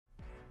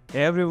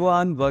Hey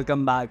everyone,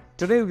 welcome back.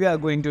 Today we are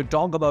going to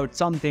talk about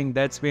something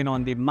that's been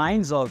on the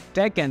minds of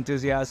tech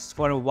enthusiasts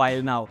for a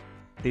while now.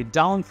 The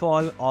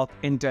downfall of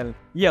Intel.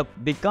 Yep,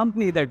 the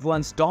company that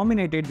once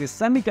dominated the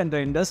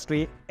semiconductor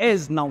industry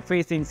is now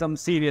facing some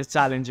serious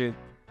challenges.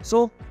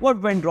 So, what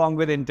went wrong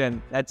with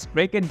Intel? Let's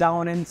break it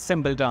down in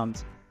simple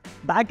terms.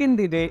 Back in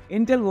the day,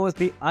 Intel was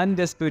the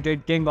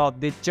undisputed king of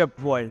the chip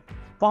world.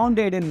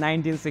 Founded in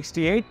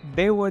 1968,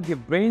 they were the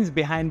brains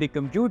behind the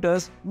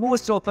computers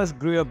most of us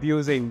grew up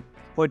using.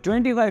 For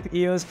 25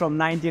 years from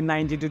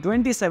 1990 to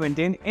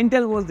 2017,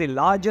 Intel was the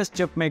largest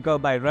chip maker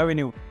by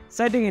revenue,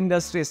 setting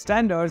industry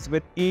standards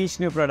with each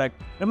new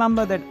product.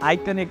 Remember that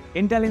iconic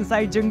Intel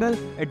Inside jingle?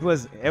 It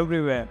was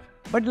everywhere.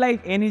 But like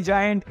any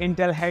giant,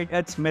 Intel had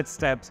its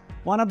missteps.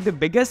 One of the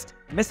biggest,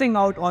 missing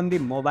out on the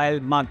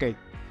mobile market.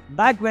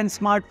 Back when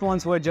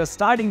smartphones were just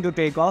starting to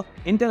take off,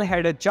 Intel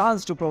had a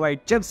chance to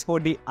provide chips for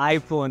the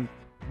iPhone.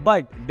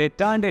 But they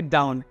turned it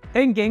down,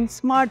 thinking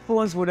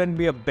smartphones wouldn't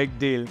be a big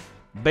deal.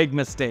 Big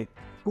mistake.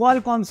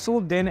 Qualcomm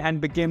swooped in and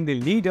became the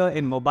leader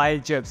in mobile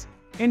chips.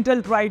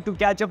 Intel tried to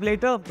catch up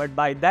later, but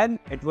by then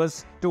it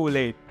was too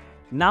late.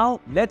 Now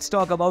let's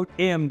talk about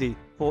AMD.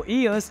 For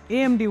years,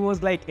 AMD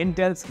was like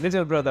Intel's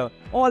little brother,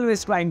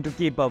 always trying to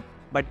keep up.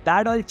 But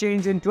that all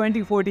changed in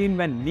 2014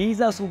 when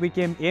Lisa Su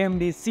became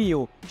AMD's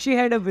CEO. She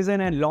had a vision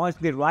and launched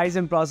the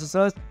Ryzen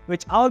processors,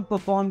 which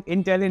outperformed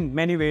Intel in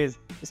many ways,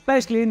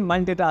 especially in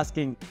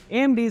multitasking.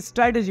 AMD's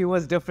strategy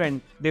was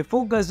different. They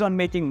focused on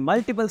making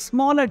multiple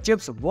smaller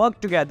chips work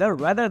together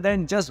rather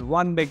than just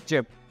one big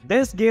chip.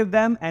 This gave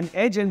them an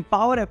edge in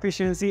power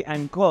efficiency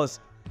and cost,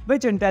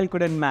 which Intel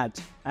couldn't match.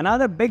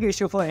 Another big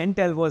issue for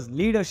Intel was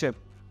leadership.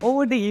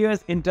 Over the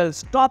years,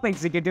 Intel's top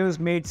executives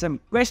made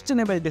some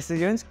questionable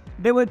decisions.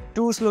 They were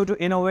too slow to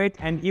innovate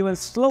and even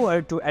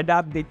slower to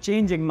adapt the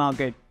changing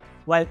market.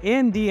 While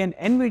AMD and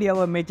Nvidia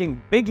were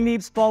making big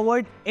leaps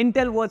forward,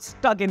 Intel was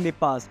stuck in the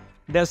past.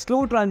 Their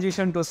slow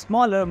transition to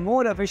smaller,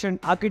 more efficient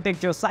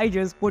architecture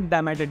sizes put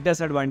them at a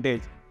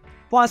disadvantage.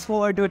 Fast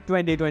forward to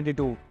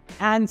 2022,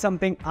 and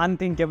something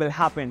unthinkable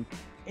happened.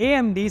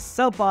 AMD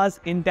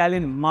surpassed Intel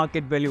in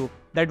market value.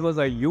 That was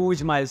a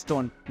huge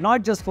milestone,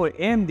 not just for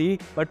AMD,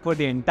 but for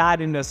the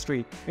entire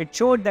industry. It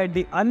showed that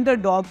the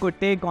underdog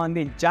could take on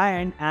the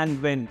giant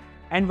and win.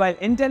 And while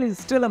Intel is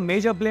still a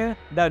major player,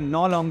 they're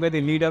no longer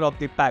the leader of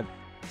the pack.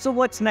 So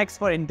what's next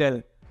for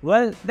Intel?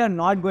 Well, they're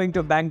not going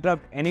to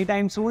bankrupt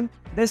anytime soon.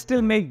 They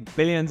still make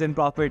billions in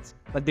profits,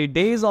 but the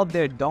days of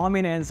their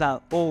dominance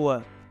are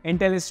over.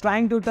 Intel is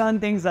trying to turn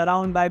things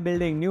around by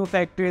building new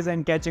factories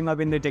and catching up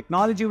in the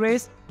technology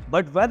race,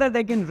 but whether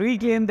they can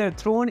reclaim their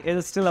throne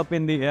is still up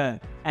in the air.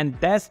 And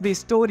that's the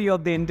story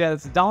of the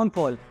Intel's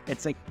downfall.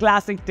 It's a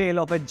classic tale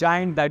of a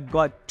giant that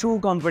got too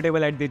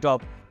comfortable at the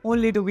top,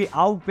 only to be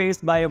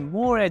outpaced by a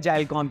more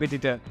agile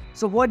competitor.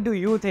 So what do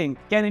you think?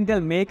 Can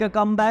Intel make a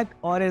comeback,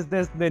 or is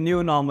this the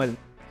new normal?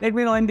 Let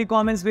me know in the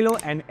comments below,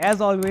 and as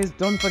always,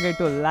 don't forget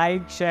to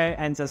like, share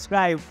and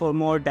subscribe for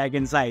more tech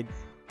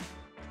insights.